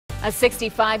A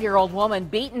 65-year-old woman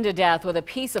beaten to death with a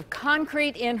piece of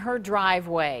concrete in her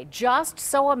driveway, just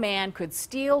so a man could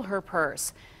steal her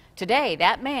purse. Today,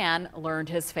 that man learned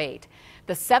his fate.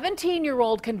 The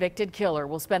 17-year-old convicted killer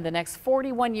will spend the next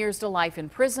 41 years to life in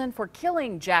prison for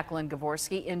killing Jacqueline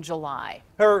Gavorski in July.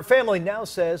 Her family now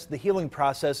says the healing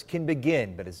process can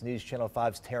begin, but as News Channel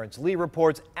 5's Terrence Lee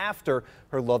reports, after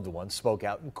her loved one spoke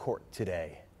out in court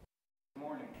today.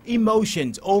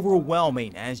 Emotions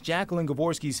overwhelming as Jacqueline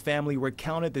Gavorski's family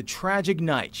recounted the tragic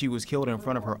night she was killed in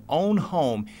front of her own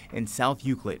home in South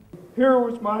Euclid. Here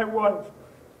was my wife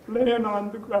laying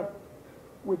on the ground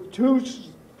with two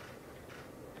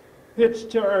hits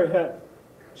to her head.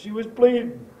 She was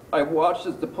bleeding. I watched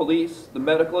as the police, the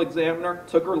medical examiner,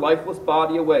 took her lifeless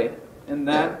body away. And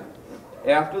then,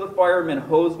 after the firemen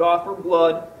hosed off her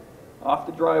blood off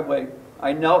the driveway,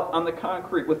 I knelt on the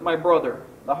concrete with my brother,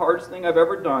 the hardest thing I've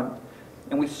ever done,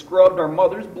 and we scrubbed our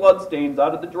mother's bloodstains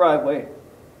out of the driveway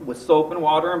with soap and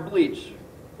water and bleach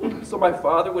so my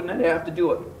father wouldn't have to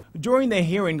do it. During the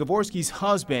hearing, Gavorski's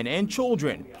husband and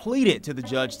children pleaded to the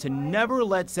judge to never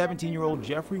let 17-year-old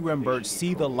Jeffrey Rimbert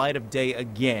see the light of day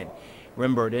again.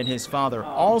 Rimbert and his father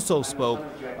also spoke,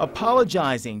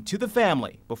 apologizing to the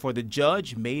family before the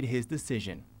judge made his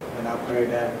decision. And I pray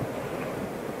that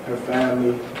her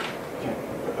family can,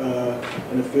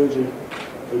 in the future,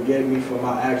 forgive me for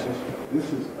my actions. This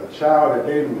is a child that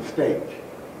made a mistake.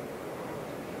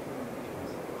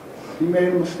 He made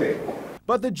a mistake.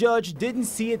 But the judge didn't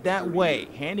see it that way,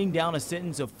 handing down a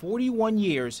sentence of 41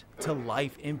 years to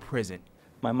life in prison.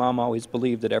 My mom always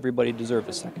believed that everybody deserved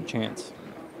a second chance.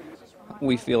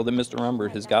 We feel that Mr.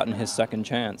 Rimbert has gotten his second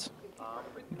chance.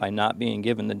 By not being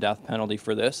given the death penalty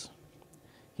for this,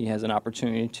 he has an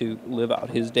opportunity to live out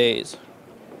his days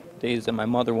that my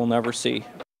mother will never see.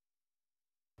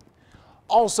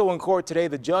 Also in court today,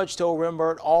 the judge told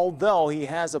Rimbert, although he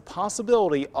has a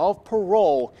possibility of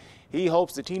parole, he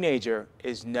hopes the teenager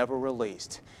is never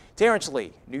released. Terrence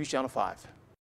Lee, News Channel 5.